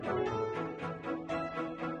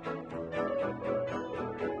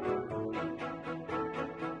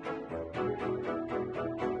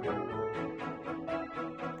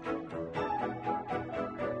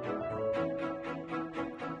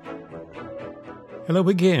Hello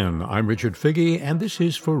again, I'm Richard Figge, and this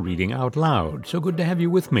is For Reading Out Loud, so good to have you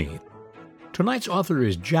with me. Tonight's author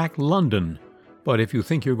is Jack London, but if you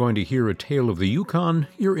think you're going to hear a tale of the Yukon,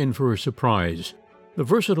 you're in for a surprise. The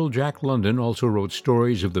versatile Jack London also wrote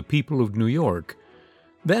stories of the people of New York.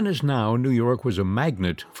 Then as now, New York was a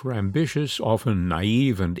magnet for ambitious, often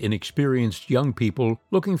naive and inexperienced young people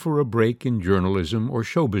looking for a break in journalism or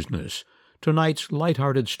show business. Tonight's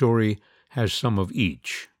light-hearted story has some of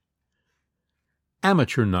each.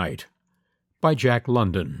 Amateur Night by Jack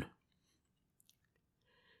London.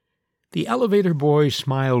 The elevator boy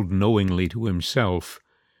smiled knowingly to himself.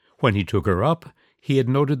 When he took her up, he had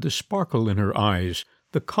noted the sparkle in her eyes,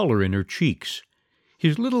 the color in her cheeks.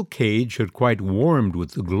 His little cage had quite warmed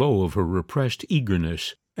with the glow of her repressed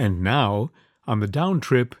eagerness, and now, on the down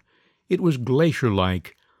trip, it was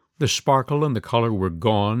glacier-like. The sparkle and the color were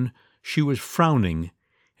gone. She was frowning,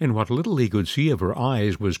 and what little he could see of her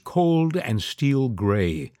eyes was cold and steel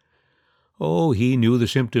gray. Oh, he knew the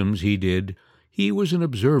symptoms, he did. He was an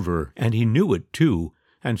observer, and he knew it, too,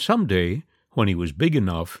 and some day, when he was big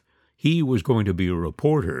enough, he was going to be a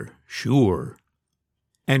reporter, sure.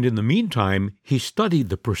 And in the meantime, he studied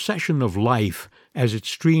the procession of life as it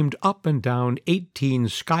streamed up and down 18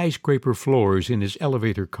 skyscraper floors in his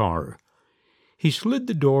elevator car. He slid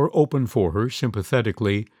the door open for her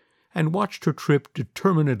sympathetically, and watched her trip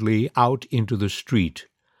determinedly out into the street.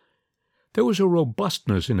 There was a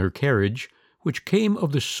robustness in her carriage which came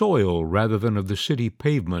of the soil rather than of the city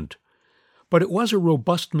pavement, but it was a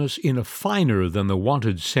robustness in a finer than the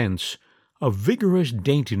wonted sense, a vigorous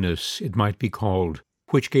daintiness, it might be called,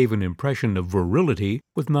 which gave an impression of virility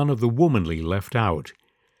with none of the womanly left out.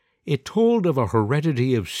 It told of a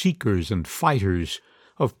heredity of seekers and fighters,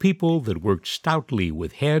 of people that worked stoutly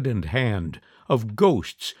with head and hand, of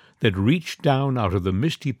ghosts that reached down out of the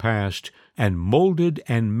misty past and molded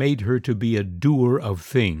and made her to be a doer of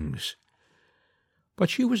things.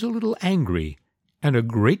 But she was a little angry, and a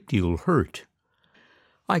great deal hurt.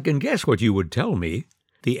 "I can guess what you would tell me,"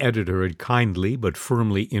 the editor had kindly but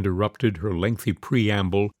firmly interrupted her lengthy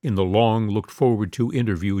preamble in the long looked-forward-to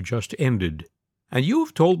interview just ended. "And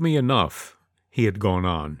you've told me enough," he had gone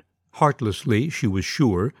on, heartlessly, she was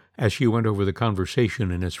sure, as she went over the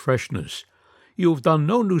conversation in its freshness. "You have done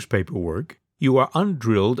no newspaper work. You are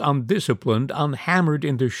undrilled, undisciplined, unhammered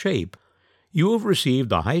into shape. You have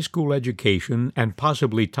received a high school education and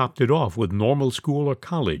possibly topped it off with normal school or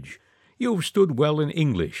college. You have stood well in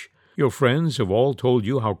English. Your friends have all told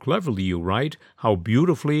you how cleverly you write, how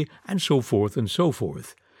beautifully, and so forth and so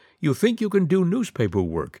forth. You think you can do newspaper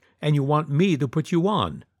work, and you want me to put you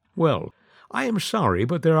on. Well, I am sorry,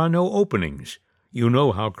 but there are no openings. You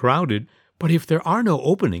know how crowded—" "But if there are no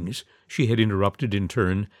openings," she had interrupted in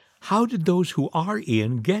turn, "how did those who are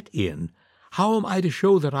in get in? How am I to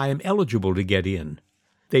show that I am eligible to get in?"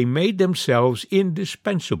 "They made themselves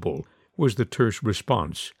indispensable," was the terse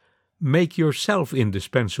response. "Make yourself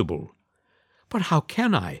indispensable." "But how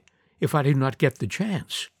can I, if I do not get the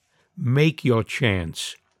chance?" "Make your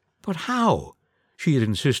chance." "But how?" she had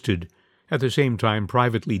insisted, at the same time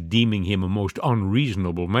privately deeming him a most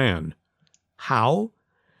unreasonable man. "How?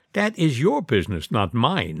 That is your business, not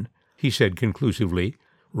mine," he said conclusively,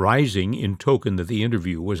 rising in token that the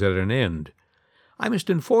interview was at an end. "I must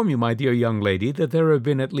inform you, my dear young lady, that there have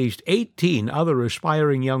been at least 18 other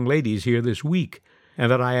aspiring young ladies here this week,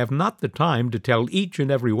 and that I have not the time to tell each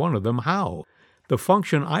and every one of them how. The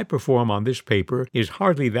function I perform on this paper is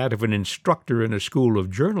hardly that of an instructor in a school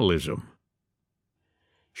of journalism."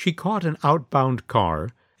 She caught an outbound car,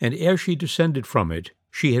 and ere she descended from it,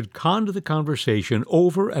 she had conned the conversation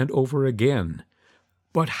over and over again.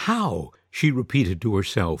 "But how?" she repeated to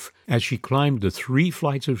herself, as she climbed the 3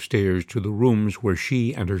 flights of stairs to the rooms where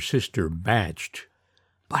she and her sister batched.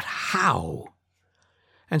 "But how?"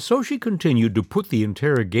 And so she continued to put the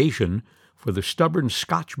interrogation, for the stubborn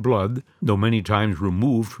Scotch blood, though many times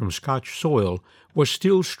removed from Scotch soil, was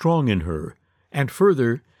still strong in her, and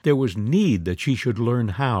further, there was need that she should learn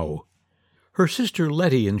how. Her sister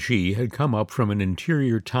Letty and she had come up from an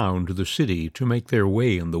interior town to the city to make their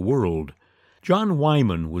way in the world. John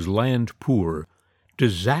Wyman was land poor.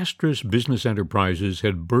 Disastrous business enterprises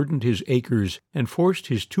had burdened his acres and forced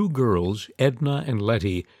his 2 girls, Edna and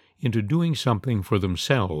Letty, into doing something for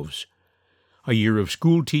themselves. A year of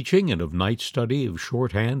school teaching and of night study of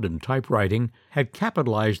shorthand and typewriting had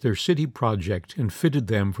capitalized their city project and fitted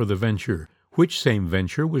them for the venture, which same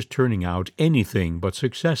venture was turning out anything but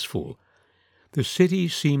successful. The city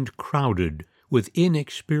seemed crowded with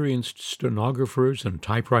inexperienced stenographers and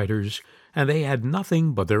typewriters, and they had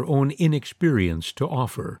nothing but their own inexperience to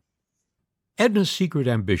offer. Edna's secret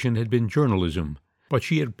ambition had been journalism, but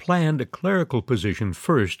she had planned a clerical position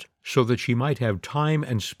first so that she might have time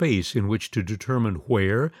and space in which to determine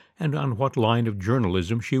where and on what line of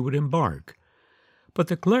journalism she would embark. But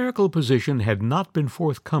the clerical position had not been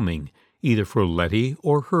forthcoming, either for Letty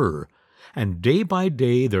or her, and day by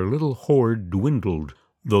day their little hoard dwindled,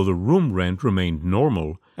 though the room rent remained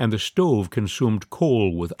normal, and the stove consumed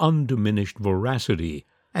coal with undiminished voracity,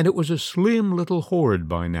 and it was a slim little hoard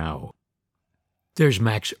by now. "There's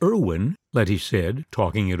Max Irwin," Letty said,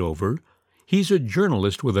 talking it over. "He's a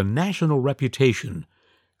journalist with a national reputation.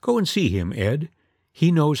 Go and see him, Ed.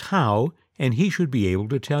 He knows how, and he should be able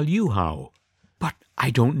to tell you how." "But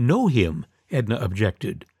I don't know him," Edna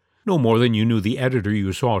objected. "No more than you knew the editor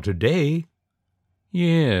you saw today."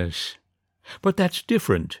 "Yes, but that's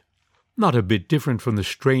different. Not a bit different from the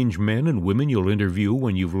strange men and women you'll interview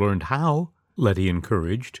when you've learned how," Letty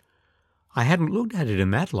encouraged. "I hadn't looked at it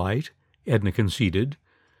in that light," Edna conceded.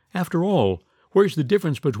 "After all, where's the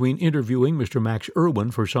difference between interviewing Mr. Max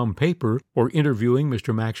Irwin for some paper or interviewing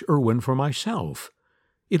Mr. Max Irwin for myself?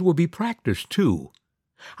 It will be practice, too.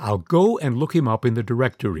 I'll go and look him up in the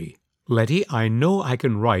directory. Letty, I know I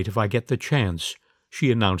can write if I get the chance,"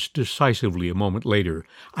 she announced decisively a moment later.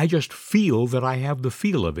 "I just feel that I have the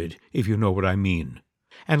feel of it, if you know what I mean."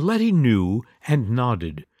 And Letty knew and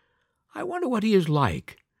nodded. "I wonder what he is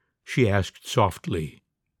like?" she asked softly.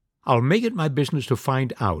 "I'll make it my business to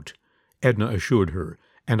find out," Edna assured her,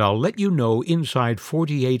 "and I'll let you know inside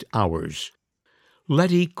 48 hours.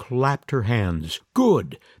 Letty clapped her hands.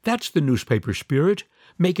 "Good! That's the newspaper spirit.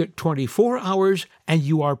 Make it 24 hours, and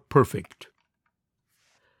you are perfect."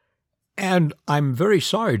 "And I'm very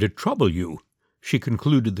sorry to trouble you," she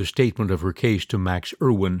concluded the statement of her case to Max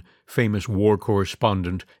Irwin, famous war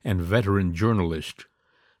correspondent and veteran journalist.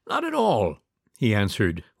 "Not at all," he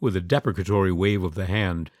answered, with a deprecatory wave of the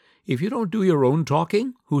hand. "If you don't do your own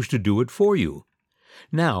talking, who's to do it for you?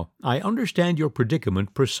 Now, I understand your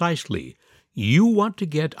predicament precisely. You want to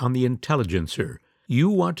get on the Intelligencer. You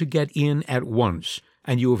want to get in at once,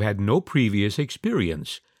 and you have had no previous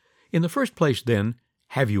experience. In the first place, then,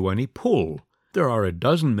 have you any pull? There are a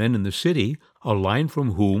dozen men in the city, a line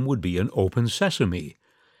from whom would be an open sesame.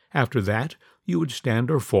 After that, you would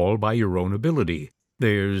stand or fall by your own ability.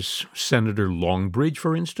 There's Senator Longbridge,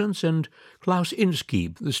 for instance, and Klaus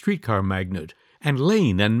Inskieb, the streetcar magnate, and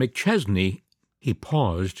Lane and McChesney." He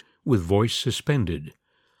paused, with voice suspended.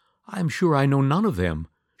 "I'm sure I know none of them,"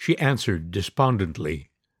 she answered despondently.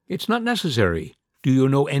 "It's not necessary. Do you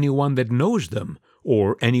know anyone that knows them,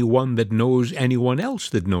 or anyone that knows anyone else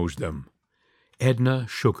that knows them?" Edna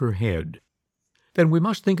shook her head. "Then we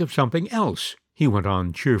must think of something else," he went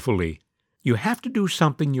on cheerfully. "You have to do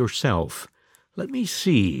something yourself. Let me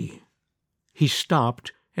see." He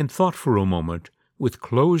stopped and thought for a moment, with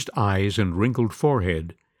closed eyes and wrinkled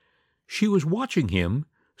forehead. She was watching him,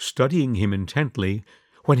 studying him intently,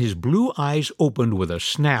 when his blue eyes opened with a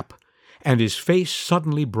snap, and his face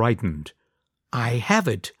suddenly brightened. "I have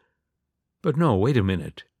it! But no, wait a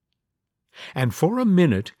minute." And for a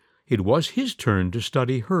minute it was his turn to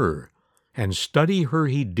study her, and study her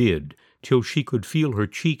he did, till she could feel her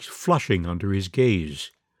cheeks flushing under his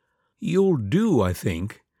gaze. "You'll do, I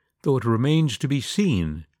think, though it remains to be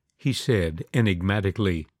seen," he said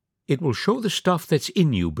enigmatically. "It will show the stuff that's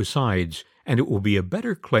in you besides, and it will be a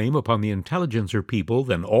better claim upon the Intelligencer people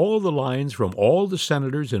than all the lines from all the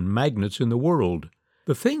senators and magnates in the world.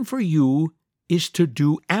 The thing for you is to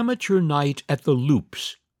do amateur night at the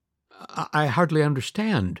Loops." I hardly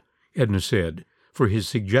understand," Edna said, for his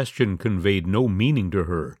suggestion conveyed no meaning to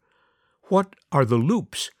her. "What are the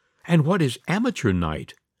Loops, and what is amateur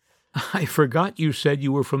night?" "I forgot you said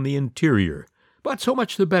you were from the interior. But so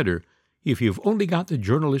much the better, if you've only got the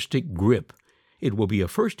journalistic grip. It will be a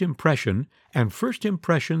first impression, and first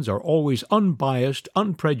impressions are always unbiased,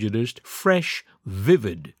 unprejudiced, fresh,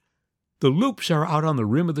 vivid. The Loops are out on the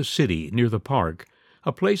rim of the city, near the park,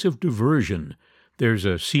 a place of diversion. There's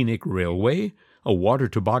a scenic railway, a water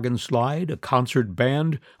toboggan slide, a concert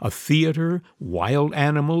band, a theater, wild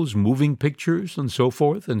animals, moving pictures, and so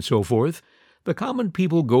forth and so forth. The common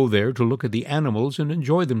people go there to look at the animals and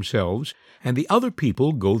enjoy themselves, and the other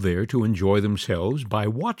people go there to enjoy themselves by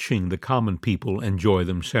watching the common people enjoy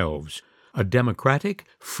themselves. A democratic,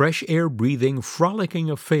 fresh-air-breathing, frolicking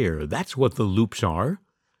affair, that's what the Loops are.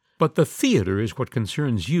 But the theater is what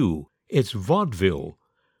concerns you. It's vaudeville.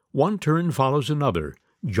 One turn follows another.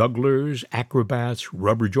 Jugglers, acrobats,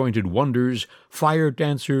 rubber-jointed wonders, fire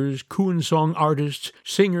dancers, coon-song artists,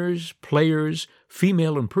 singers, players,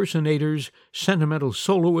 female impersonators, sentimental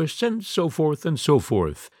soloists, and so forth and so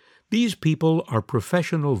forth. These people are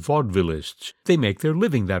professional vaudevillists. They make their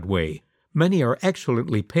living that way. Many are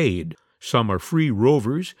excellently paid. Some are free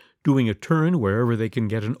rovers, doing a turn wherever they can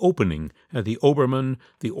get an opening, at the Obermann,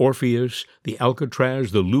 the Orpheus, the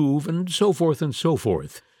Alcatraz, the Louvre, and so forth and so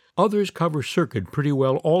forth. Others cover circuit pretty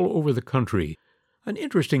well all over the country. An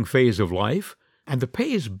interesting phase of life, and the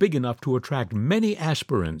pay is big enough to attract many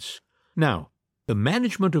aspirants. Now, the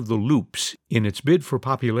management of the Loops, in its bid for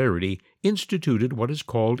popularity, instituted what is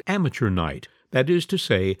called amateur night. That is to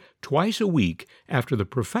say, twice a week, after the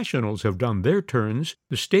professionals have done their turns,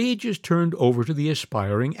 the stage is turned over to the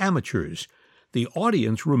aspiring amateurs. The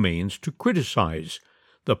audience remains to criticize.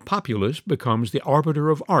 The populace becomes the arbiter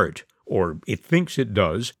of art, or it thinks it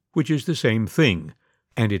does, which is the same thing.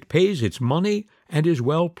 And it pays its money and is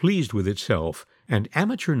well pleased with itself, and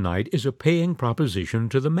amateur night is a paying proposition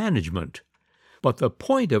to the management. But the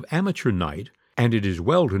point of amateur night, and it is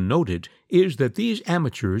well to note it, is that these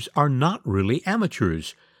amateurs are not really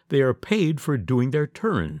amateurs. They are paid for doing their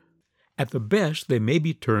turn. At the best, they may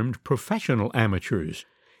be termed professional amateurs.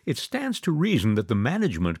 It stands to reason that the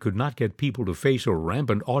management could not get people to face a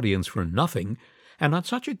rampant audience for nothing, and on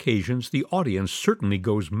such occasions the audience certainly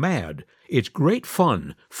goes mad. It's great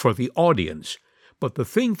fun for the audience. But the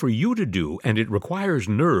thing for you to do, and it requires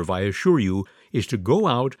nerve, I assure you, is to go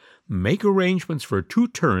out, make arrangements for 2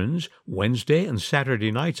 turns, Wednesday and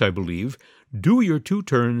Saturday nights, I believe, do your 2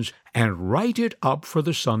 turns, and write it up for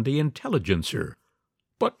the Sunday Intelligencer.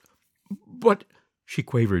 But, she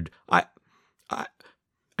quavered,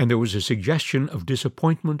 and there was a suggestion of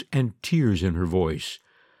disappointment and tears in her voice.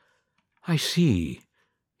 I see,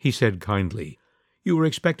 he said kindly. You were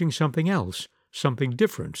expecting something else, something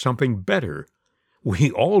different, something better.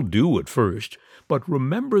 We all do at first, but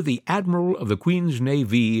remember the Admiral of the Queen's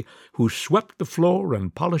Navee who swept the floor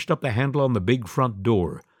and polished up the handle on the big front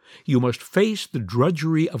door. You must face the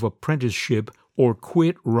drudgery of apprenticeship or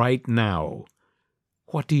quit right now.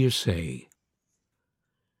 What do you say?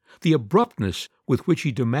 The abruptness with which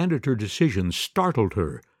he demanded her decision startled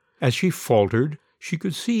her. As she faltered, she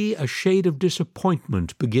could see a shade of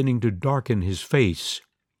disappointment beginning to darken his face.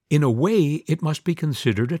 In a way, it must be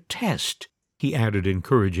considered a test, he added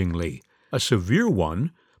encouragingly. A severe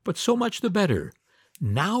one, but so much the better.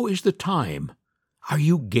 Now is the time. Are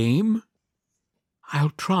you game?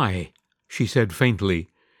 I'll try, she said faintly,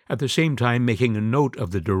 at the same time making a note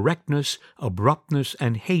of the directness, abruptness,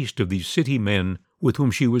 and haste of these city men with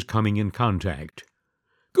whom she was coming in contact.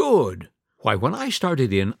 Good! Why, when I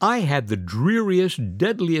started in, I had the dreariest,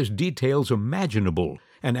 deadliest details imaginable,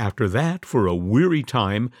 and after that, for a weary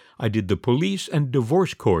time, I did the police and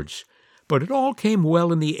divorce courts. But it all came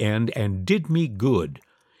well in the end and did me good.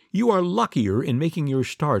 You are luckier in making your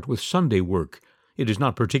start with Sunday work. It is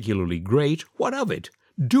not particularly great. What of it?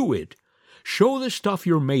 Do it. Show the stuff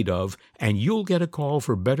you're made of, and you'll get a call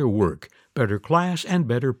for better work, better class, and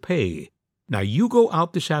better pay. Now you go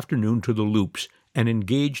out this afternoon to the Loops and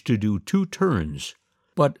engage to do 2 turns.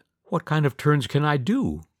 But what kind of turns can I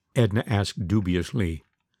do? Edna asked dubiously.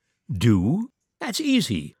 Do? That's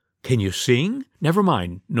easy. Can you sing? Never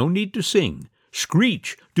mind, no need to sing.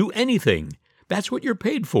 Screech, do anything. That's what you're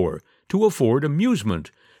paid for, to afford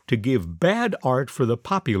amusement, to give bad art for the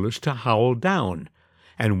populace to howl down.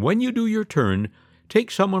 And when you do your turn,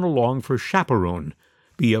 take someone along for chaperone.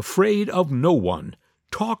 Be afraid of no one.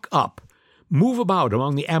 Talk up. Move about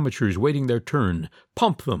among the amateurs waiting their turn.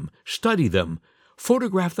 Pump them. Study them.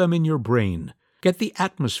 Photograph them in your brain. Get the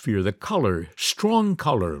atmosphere, the color, strong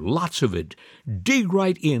color, lots of it. Dig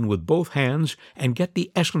right in with both hands and get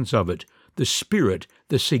the essence of it, the spirit,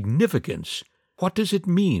 the significance. What does it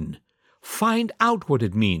mean? Find out what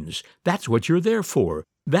it means. That's what you're there for.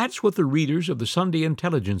 That's what the readers of the Sunday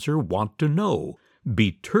Intelligencer want to know.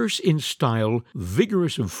 Be terse in style,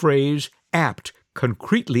 vigorous of phrase, apt,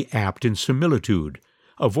 concretely apt in similitude.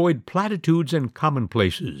 Avoid platitudes and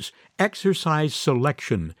commonplaces. Exercise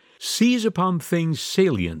selection. Seize upon things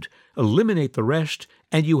salient. Eliminate the rest,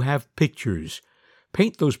 and you have pictures.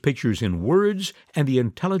 Paint those pictures in words, and the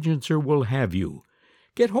Intelligencer will have you.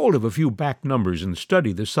 Get hold of a few back numbers and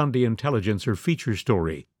study the Sunday Intelligencer feature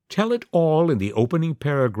story. Tell it all in the opening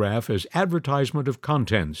paragraph as advertisement of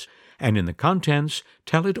contents, and in the contents,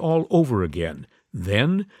 tell it all over again.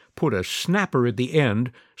 Then, put a snapper at the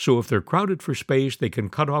end, so if they're crowded for space, they can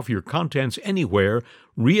cut off your contents anywhere,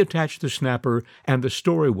 reattach the snapper, and the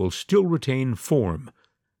story will still retain form.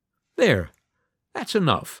 There. That's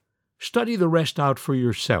enough. Study the rest out for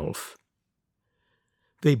yourself.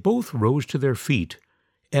 They both rose to their feet.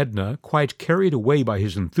 Edna, quite carried away by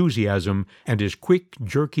his enthusiasm and his quick,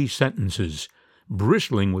 jerky sentences,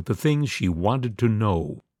 bristling with the things she wanted to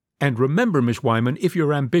know. And remember, Miss Wyman, if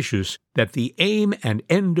you're ambitious, that the aim and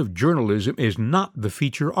end of journalism is not the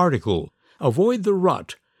feature article. Avoid the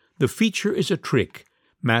rut. The feature is a trick.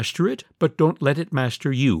 Master it, but don't let it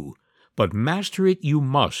master you. But master it you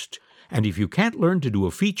must, and if you can't learn to do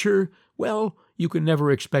a feature, well, you can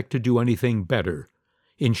never expect to do anything better.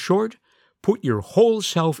 In short, put your whole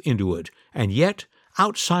self into it, and yet,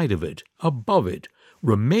 outside of it, above it,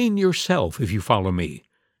 remain yourself, if you follow me.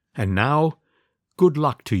 And now, good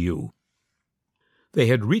luck to you." They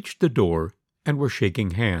had reached the door and were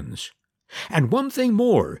shaking hands. "And one thing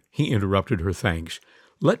more," he interrupted her thanks.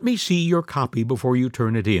 "Let me see your copy before you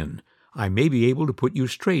turn it in. I may be able to put you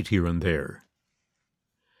straight here and there."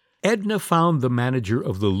 Edna found the manager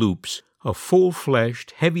of the Loops, a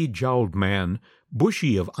full-fleshed, heavy-jowled man,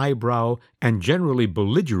 bushy of eyebrow and generally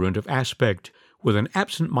belligerent of aspect, with an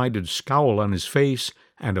absent-minded scowl on his face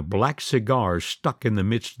and a black cigar stuck in the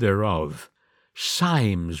midst thereof.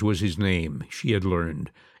 Symes was his name, she had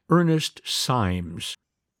learned, Ernest Symes.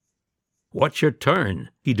 "What's your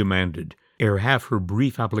turn?" he demanded, ere half her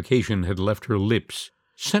brief application had left her lips.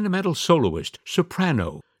 "Sentimental soloist,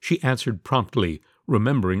 soprano," she answered promptly,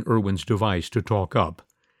 remembering Irwin's device to talk up.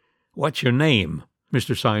 "What's your name?"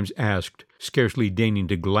 Mr. Symes asked, scarcely deigning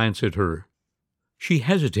to glance at her. She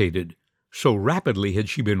hesitated. So rapidly had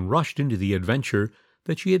she been rushed into the adventure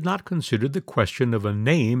that she had not considered the question of a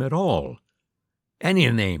name at all. "Any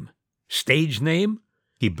name. Stage name?"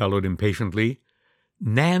 he bellowed impatiently.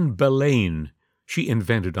 "Nan Belaine," she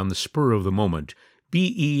invented on the spur of the moment.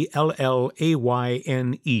 Bellayne.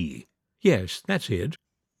 Yes, that's it.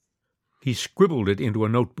 He scribbled it into a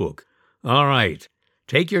notebook. "All right.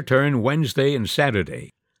 Take your turn Wednesday and Saturday."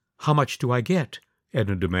 "How much do I get?"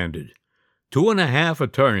 Edna demanded. 2.5 a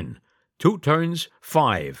turn. 2 turns,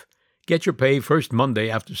 5. Get your pay first Monday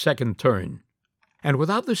after second turn." And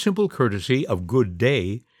without the simple courtesy of good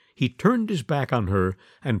day, he turned his back on her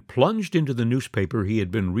and plunged into the newspaper he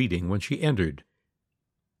had been reading when she entered.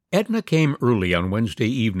 Edna came early on Wednesday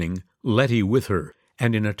evening, Letty with her,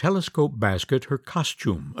 and in a telescope basket her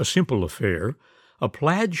costume, a simple affair, a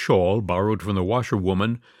plaid shawl borrowed from the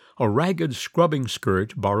washerwoman, a ragged scrubbing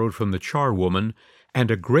skirt borrowed from the charwoman,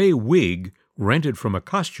 and a gray wig rented from a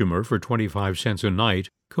costumer for 25 cents a night,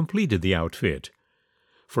 completed the outfit.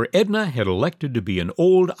 For Edna had elected to be an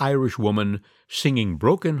old Irish woman singing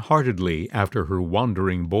broken-heartedly after her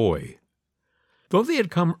wandering boy. Though they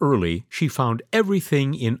had come early, she found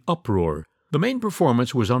everything in uproar. The main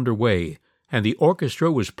performance was under way, and the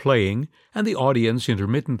orchestra was playing, and the audience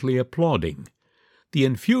intermittently applauding. The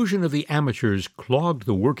infusion of the amateurs clogged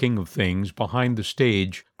the working of things behind the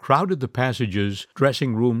stage, crowded the passages,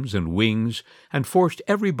 dressing rooms, and wings, and forced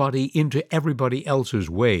everybody into everybody else's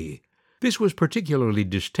way. This was particularly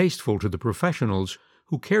distasteful to the professionals,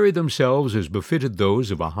 who carried themselves as befitted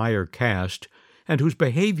those of a higher caste, and whose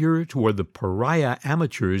behavior toward the pariah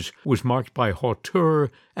amateurs was marked by hauteur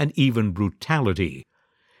and even brutality.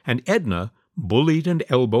 And Edna, bullied and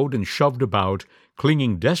elbowed and shoved about,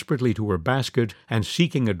 clinging desperately to her basket and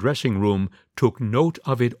seeking a dressing room, took note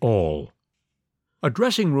of it all. A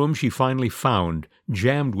dressing room she finally found,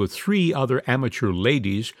 jammed with 3 other amateur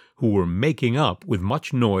ladies who were making up with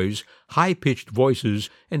much noise, high-pitched voices,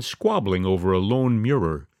 and squabbling over a lone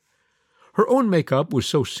mirror. Her own make-up was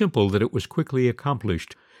so simple that it was quickly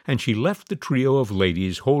accomplished, and she left the trio of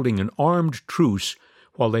ladies holding an armed truce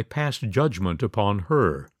while they passed judgment upon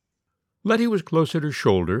her. Letty was close at her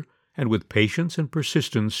shoulder, and with patience and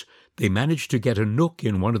persistence they managed to get a nook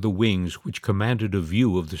in one of the wings which commanded a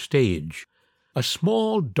view of the stage. A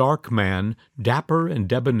small, dark man, dapper and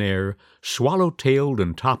debonair, swallow-tailed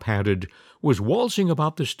and top-hatted, was waltzing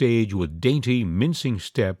about the stage with dainty, mincing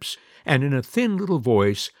steps, and in a thin little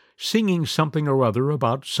voice singing something or other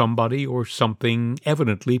about somebody or something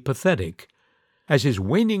evidently pathetic. As his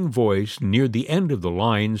waning voice neared the end of the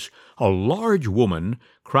lines, a large woman,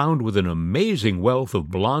 crowned with an amazing wealth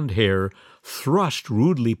of blonde hair, thrust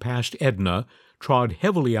rudely past Edna, trod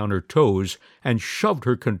heavily on her toes, and shoved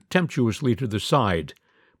her contemptuously to the side.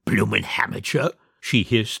 "Bloomin' amateur!" she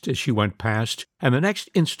hissed as she went past, and the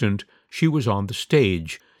next instant she was on the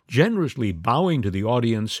stage, generously bowing to the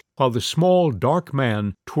audience, while the small, dark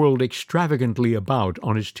man twirled extravagantly about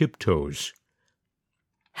on his tiptoes.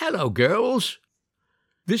 "Hello, girls!"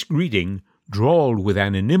 This greeting, drawled with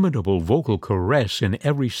an inimitable vocal caress in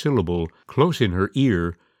every syllable, close in her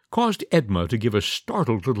ear, caused Edna to give a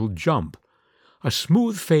startled little jump. A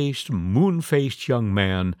smooth-faced, moon-faced young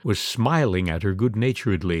man was smiling at her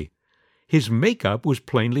good-naturedly. His make-up was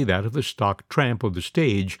plainly that of the stock tramp of the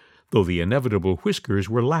stage, though the inevitable whiskers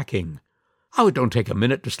were lacking. "Oh, it don't take a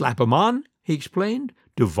minute to slap 'em on," he explained,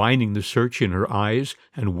 divining the search in her eyes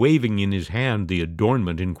and waving in his hand the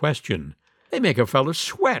adornment in question. "They make a fellow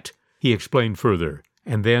sweat," he explained further,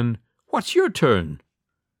 and then, "What's your turn?"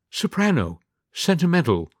 "Soprano.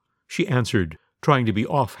 Sentimental," she answered, trying to be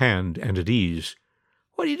offhand and at ease.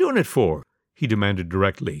 "What are you doing it for?" he demanded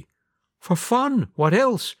directly. "For fun. What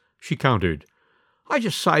else?" she countered. "I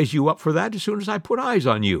just sized you up for that as soon as I put eyes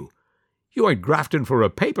on you. You ain't grafting for a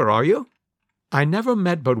paper, are you?" "I never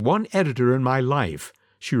met but one editor in my life,"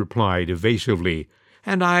 she replied evasively,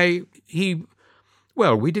 "and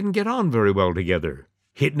we didn't get on very well together."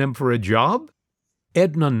 "Hitting him for a job?"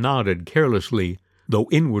 Edna nodded carelessly, though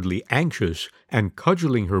inwardly anxious and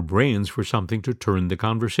cudgeling her brains for something to turn the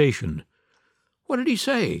conversation. "What did he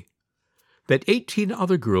say?" "That 18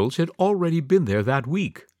 other girls had already been there that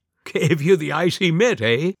week." "Gave you the icy mitt,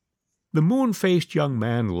 eh?" The moon-faced young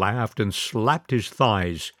man laughed and slapped his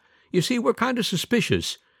thighs. "You see, we're kind of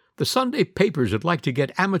suspicious. The Sunday papers would like to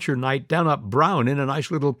get amateur night down up Brown in a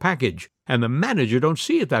nice little package, and the manager don't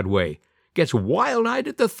see it that way. Gets wild-eyed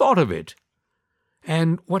at the thought of it."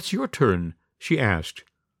 "And what's your turn?" she asked.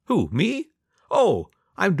 "Who, me? Oh,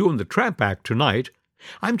 I'm doing the tramp act tonight.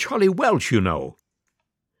 I'm Charlie Welch, you know."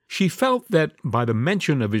 She felt that by the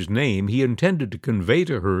mention of his name he intended to convey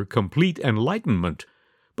to her complete enlightenment,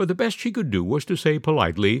 but the best she could do was to say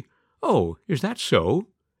politely, "Oh, is that so?"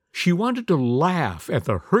 She wanted to laugh at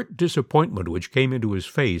the hurt disappointment which came into his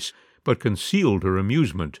face, but concealed her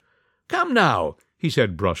amusement. "Come now," he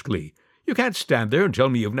said brusquely. "You can't stand there and tell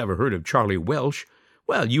me you've never heard of Charlie Welch.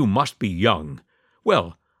 Well, you must be young.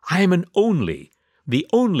 Well, I'm the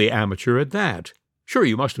only amateur at that. Sure,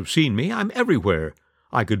 you must have seen me. I'm everywhere.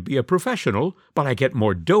 I could be a professional, but I get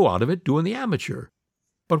more dough out of it doing the amateur."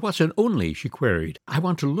 "But what's an only?" she queried. "I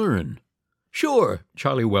want to learn." "Sure,"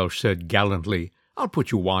 Charlie Welch said gallantly. "I'll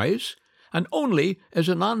put you wise. An only is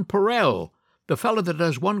a nonpareil, the fellow that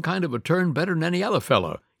does one kind of a turn better than any other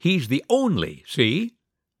fellow. He's the only, see?"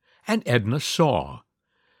 And Edna saw.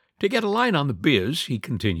 "To get a line on the biz," he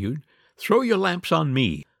continued, "throw your lamps on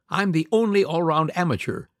me. I'm the only all-round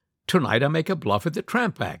amateur. Tonight I make a bluff at the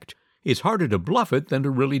tramp act. It's harder to bluff it than to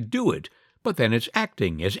really do it, but then it's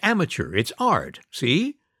acting, it's amateur, it's art,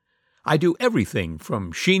 see? I do everything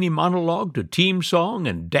from sheeny monologue to team song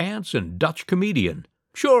and dance and Dutch comedian.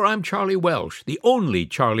 Sure, I'm Charlie Welch, the only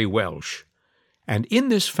Charlie Welch." And in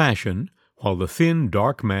this fashion, while the thin,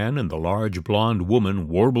 dark man and the large, blonde woman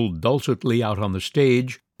warbled dulcetly out on the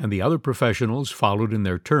stage, and the other professionals followed in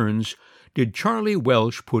their turns, did Charlie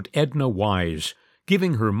Welch put Edna wise,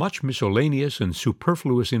 giving her much miscellaneous and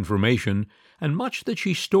superfluous information, and much that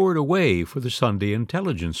she stored away for the Sunday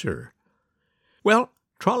Intelligencer. "Well,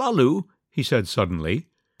 tra-la-loo," he said suddenly,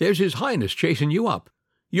 "there's His Highness chasing you up.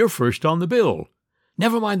 You're first on the bill.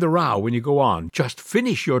 Never mind the row when you go on. Just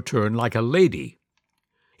finish your turn like a lady."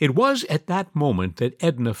 It was at that moment that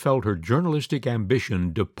Edna felt her journalistic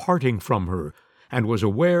ambition departing from her, and was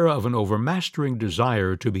aware of an overmastering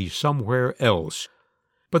desire to be somewhere else.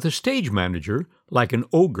 But the stage manager, like an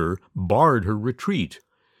ogre, barred her retreat.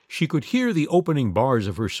 She could hear the opening bars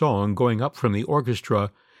of her song going up from the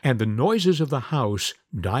orchestra, and the noises of the house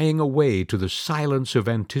dying away to the silence of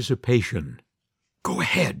anticipation. "Go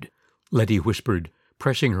ahead," Letty whispered,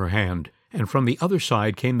 pressing her hand, and from the other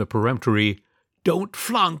side came the peremptory, "Don't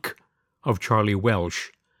flunk," of Charlie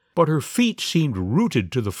Welch. But her feet seemed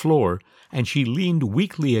rooted to the floor, and she leaned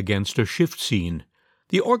weakly against a shift scene.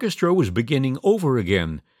 The orchestra was beginning over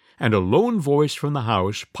again, and a lone voice from the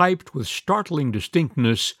house piped with startling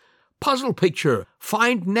distinctness, "Puzzle picture!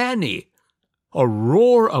 Find Nanny!" A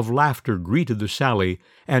roar of laughter greeted the sally,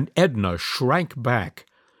 and Edna shrank back.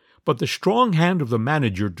 But the strong hand of the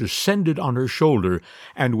manager descended on her shoulder,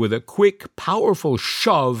 and with a quick, powerful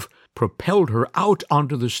shove propelled her out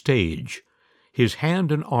onto the stage. His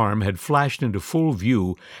hand and arm had flashed into full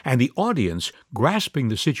view, and the audience, grasping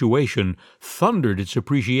the situation, thundered its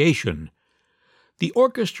appreciation. The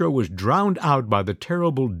orchestra was drowned out by the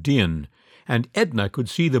terrible din, and Edna could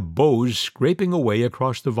see the bows scraping away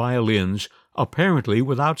across the violins, apparently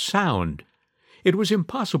without sound. It was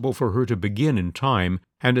impossible for her to begin in time,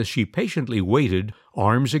 and as she patiently waited,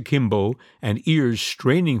 arms akimbo and ears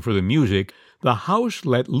straining for the music, the house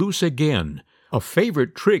let loose again, a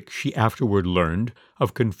favorite trick, she afterward learned,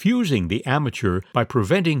 of confusing the amateur by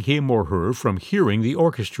preventing him or her from hearing the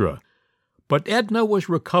orchestra. But Edna was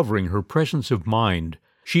recovering her presence of mind.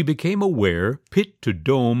 She became aware, pit to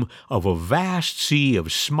dome, of a vast sea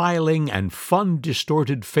of smiling and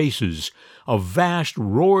fun-distorted faces, of vast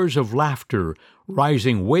roars of laughter,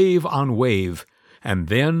 rising wave on wave, and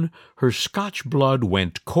then her Scotch blood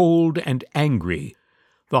went cold and angry.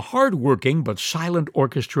 The hard-working but silent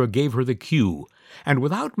orchestra gave her the cue, and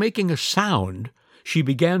without making a sound, she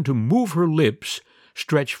began to move her lips,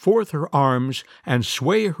 stretch forth her arms, and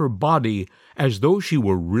sway her body as though she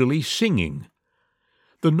were really singing.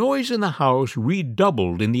 The noise in the house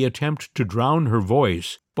redoubled in the attempt to drown her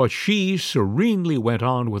voice, but she serenely went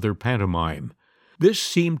on with her pantomime. This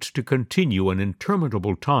seemed to continue an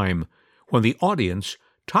interminable time, when the audience,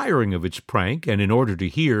 tiring of its prank and in order to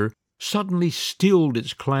hear, suddenly stilled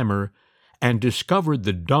its clamor and discovered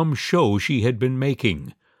the dumb show she had been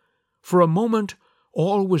making. For a moment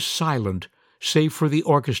all was silent, save for the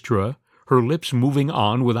orchestra, her lips moving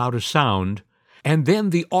on without a sound, and then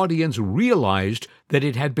the audience realized that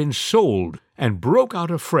it had been sold and broke out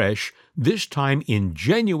afresh, this time in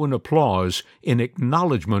genuine applause in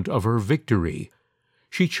acknowledgment of her victory.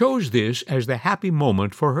 She chose this as the happy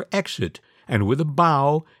moment for her exit, and with a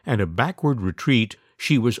bow and a backward retreat,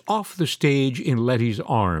 she was off the stage in Letty's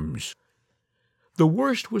arms. The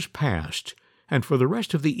worst was past, and for the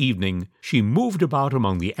rest of the evening she moved about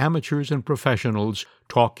among the amateurs and professionals,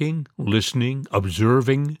 talking, listening,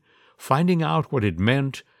 observing, finding out what it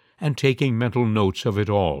meant, and taking mental notes of it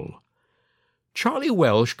all. Charlie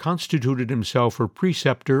Welsh constituted himself her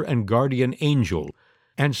preceptor and guardian angel,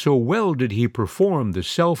 and so well did he perform the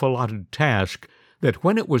self-allotted task that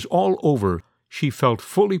when it was all over she felt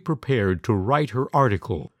fully prepared to write her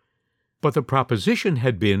article. But the proposition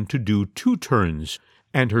had been to do 2 turns,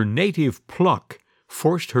 and her native pluck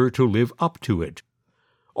forced her to live up to it.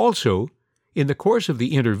 Also, in the course of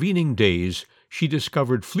the intervening days, she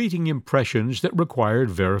discovered fleeting impressions that required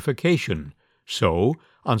verification. So,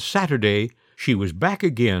 on Saturday, she was back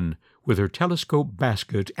again with her telescope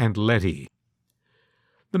basket and Letty.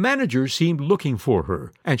 The manager seemed looking for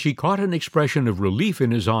her, and she caught an expression of relief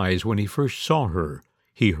in his eyes when he first saw her.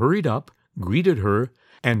 He hurried up, greeted her,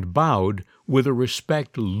 and bowed with a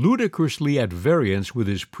respect ludicrously at variance with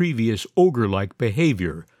his previous ogre-like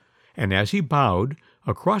behavior, and as he bowed,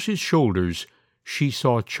 across his shoulders, she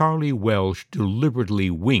saw Charlie Welsh deliberately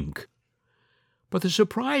wink. But the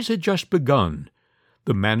surprise had just begun.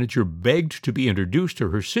 The manager begged to be introduced to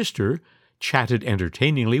her sister, chatted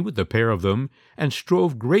entertainingly with the pair of them, and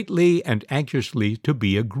strove greatly and anxiously to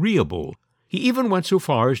be agreeable. He even went so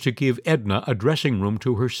far as to give Edna a dressing-room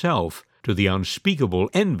to herself, to the unspeakable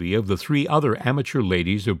envy of the 3 other amateur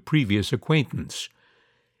ladies of previous acquaintance.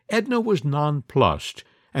 Edna was nonplussed,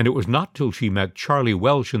 and it was not till she met Charlie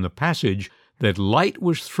Welsh in the passage that light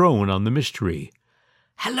was thrown on the mystery.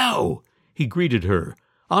 "Hello," he greeted her.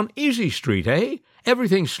 "On Easy Street, eh?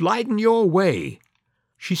 Everything sliding your way."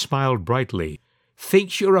 She smiled brightly.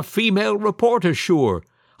 "Thinks you're a female reporter, sure.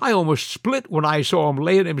 I almost split when I saw him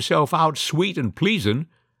laying himself out sweet and pleasin'.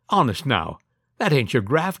 Honest now, that ain't your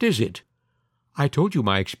graft, is it?" "I told you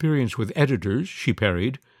my experience with editors," she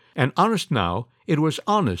parried, "and honest now, it was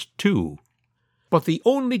honest, too." But the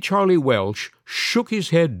only Charlie Welsh shook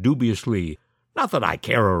his head dubiously. "Not that I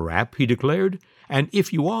care a rap," he declared, "and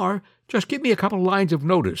if you are, just give me a couple lines of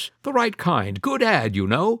notice, the right kind, good ad, you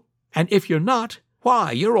know. And if you're not,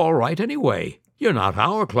 why, you're all right anyway. You're not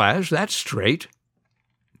our class, that's straight."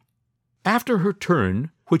 After her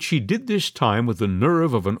turn, which she did this time with the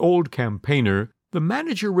nerve of an old campaigner, the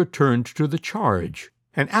manager returned to the charge,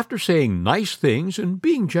 and after saying nice things and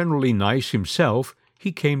being generally nice himself,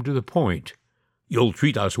 he came to the point. "You'll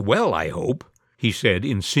treat us well, I hope," he said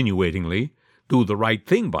insinuatingly. "Do the right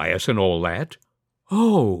thing by us and all that."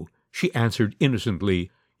 "Oh," she answered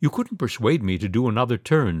innocently, "you couldn't persuade me to do another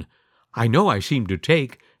turn. I know I seem to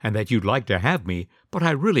take, and that you'd like to have me, but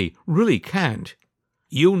I really can't."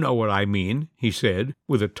 "You know what I mean," he said,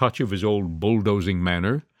 with a touch of his old bulldozing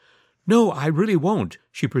manner. "No, I really won't,"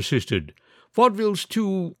 she persisted. "Vaudeville's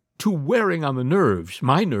too wearing on the nerves,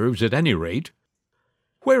 my nerves at any rate."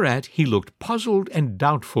 Whereat he looked puzzled and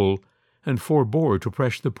doubtful, and forbore to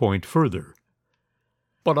press the point further.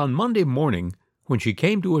 But on Monday morning, when she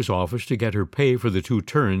came to his office to get her pay for the 2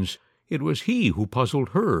 turns, it was he who puzzled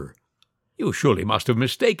her. "You surely must have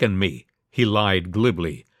mistaken me," he lied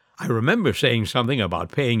glibly. "I remember saying something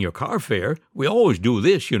about paying your car fare. We always do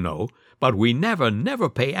this, you know, but we never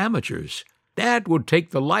pay amateurs. That would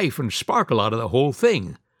take the life and sparkle out of the whole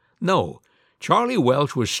thing. No, Charlie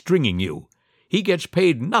Welsh was stringing you. He gets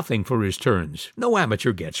paid nothing for his turns. No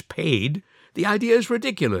amateur gets paid. The idea is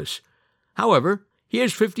ridiculous. However,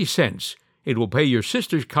 here's 50 cents. It will pay your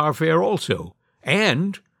sister's car fare also.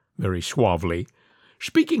 And," very suavely,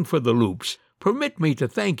 "speaking for the Loops, permit me to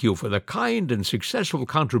thank you for the kind and successful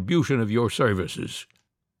contribution of your services."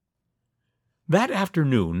 That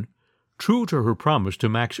afternoon, true to her promise to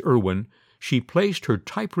Max Irwin, she placed her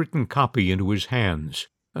typewritten copy into his hands,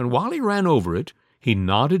 and while he ran over it, he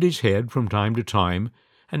nodded his head from time to time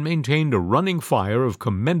and maintained a running fire of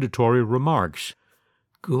commendatory remarks.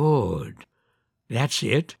 "Good. That's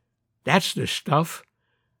it. That's the stuff.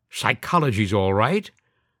 Psychology's all right.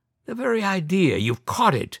 The very idea. You've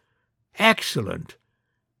caught it. Excellent.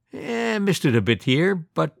 Missed it a bit here,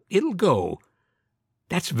 but it'll go.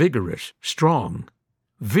 That's vigorous, strong,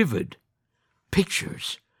 vivid.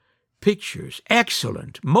 Pictures.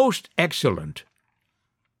 Excellent, most excellent.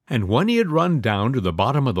 And when he had run down to the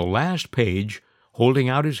bottom of the last page, holding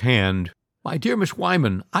out his hand, "My dear Miss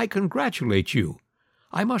Wyman, I congratulate you.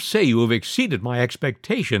 I must say you have exceeded my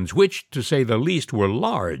expectations, which, to say the least, were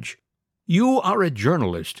large. You are a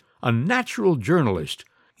journalist, a natural journalist.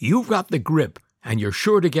 You've got the grip, and you're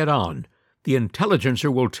sure to get on. The Intelligencer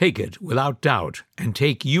will take it, without doubt, and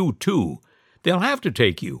take you, too. They'll have to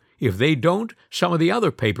take you. If they don't, some of the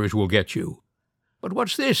other papers will get you." "But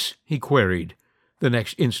what's this?" he queried, the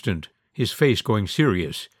next instant, his face going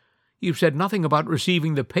serious. "You've said nothing about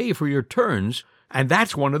receiving the pay for your turns, and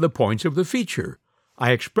that's one of the points of the feature.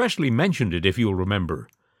 I expressly mentioned it, if you'll remember."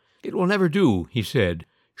 "It will never do," he said,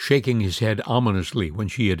 shaking his head ominously when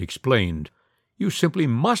she had explained. "You simply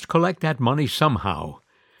must collect that money somehow.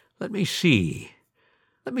 Let me see.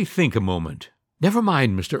 Let me think a moment." "Never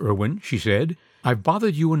mind, Mr. Irwin," she said. "I've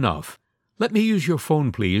bothered you enough. Let me use your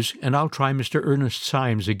phone, please, and I'll try Mr. Ernest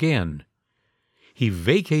Symes again." He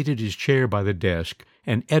vacated his chair by the desk,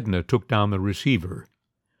 and Edna took down the receiver.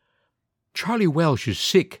 "Charlie Welsh is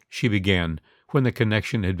sick," she began, when the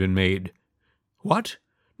connection had been made. "What?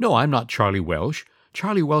 No, I'm not Charlie Welsh.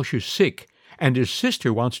 Charlie Welsh is sick, and his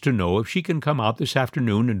sister wants to know if she can come out this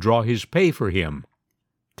afternoon and draw his pay for him."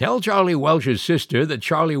 "Tell Charlie Welsh's sister that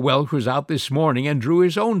Charlie Welsh was out this morning and drew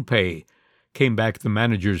his own pay," came back the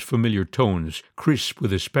manager's familiar tones, crisp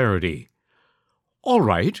with asperity. "All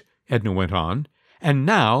right," Edna went on. "And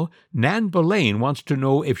now Nan Boleyn wants to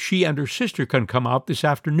know if she and her sister can come out this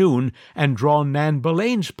afternoon and draw Nan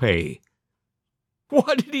Boleyn's pay."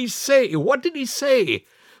 "What did he say? What did he say?"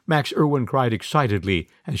 Max Irwin cried excitedly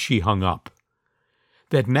as she hung up.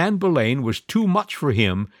 "That Nan Boleyn was too much for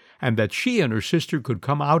him, and that she and her sister could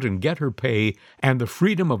come out and get her pay and the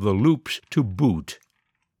freedom of the loops to boot.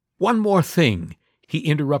 One more thing," he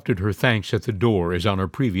interrupted her thanks at the door as on her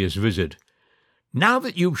previous visit. "Now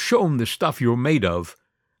that you've shown the stuff you're made of,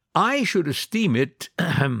 I should esteem it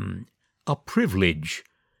a privilege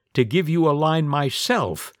to give you a line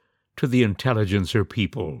myself to the Intelligencer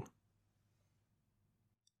people."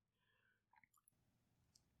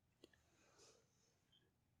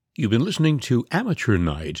 You've been listening to Amateur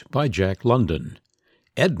Night by Jack London.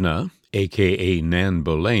 Edna, a.k.a. Nan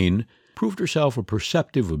Boleyn, proved herself a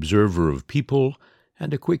perceptive observer of people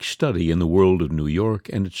and a quick study in the world of New York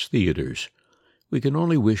and its theaters. We can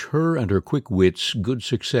only wish her and her quick wits good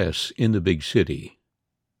success in the big city.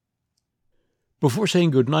 Before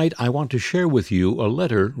saying good night, I want to share with you a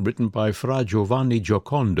letter written by Fra Giovanni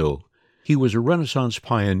Giocondo. He was a Renaissance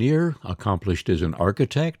pioneer, accomplished as an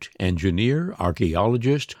architect, engineer,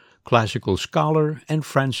 archaeologist, classical scholar, and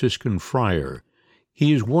Franciscan friar.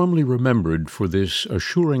 He is warmly remembered for this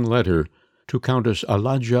assuring letter to Countess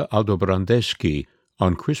Aladja Aldobrandeschi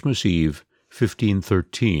on Christmas Eve,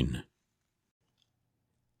 1513.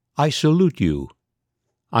 I salute you.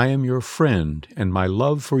 I am your friend, and my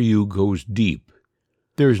love for you goes deep.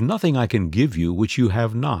 There is nothing I can give you which you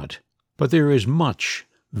have not, but there is much,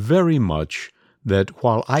 very much, that,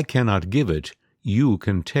 while I cannot give it, you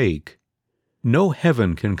can take. No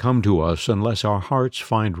heaven can come to us unless our hearts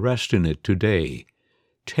find rest in it today.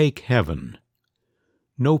 Take heaven.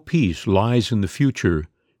 No peace lies in the future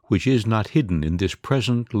which is not hidden in this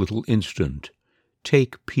present little instant.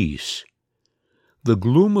 Take peace. The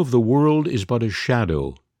gloom of the world is but a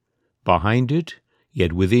shadow. Behind it,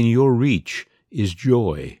 yet within your reach, is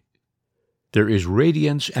joy. There is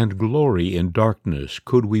radiance and glory in darkness,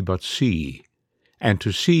 could we but see. And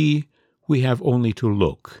to see, we have only to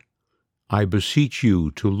look. I beseech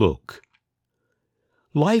you to look.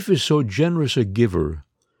 Life is so generous a giver,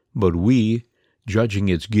 but we, judging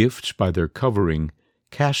its gifts by their covering,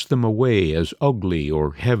 cast them away as ugly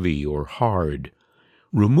or heavy or hard.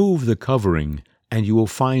 Remove the covering, and you will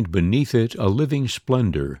find beneath it a living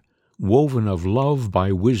splendor, woven of love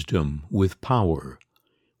by wisdom with power.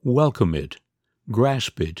 Welcome it,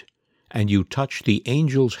 grasp it, and you touch the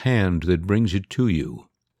angel's hand that brings it to you.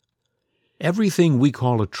 Everything we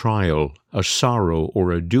call a trial, a sorrow,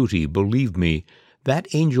 or a duty, believe me,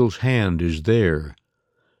 that angel's hand is there.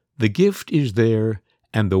 The gift is there,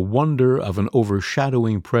 and the wonder of an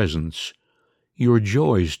overshadowing presence. Your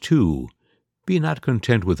joys, too, be not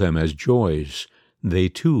content with them as joys. They,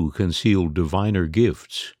 too, conceal diviner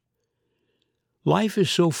gifts. Life is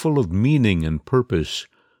so full of meaning and purpose,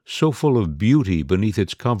 so full of beauty beneath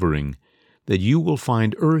its covering, that you will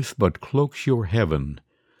find earth but cloaks your heaven.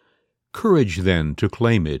 Courage, then, to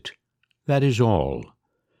claim it. That is all.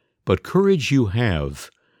 but courage you have,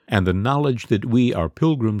 and the knowledge that we are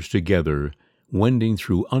pilgrims together, wending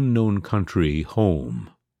through unknown country home.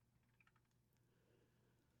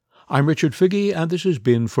 I'm Richard Figge, and this has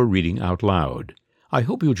been For Reading Out Loud. I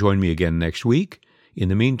hope you'll join me again next week. In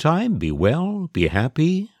the meantime, be well, be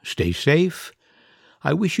happy, stay safe.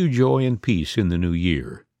 I wish you joy and peace in the new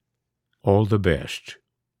year. All the best.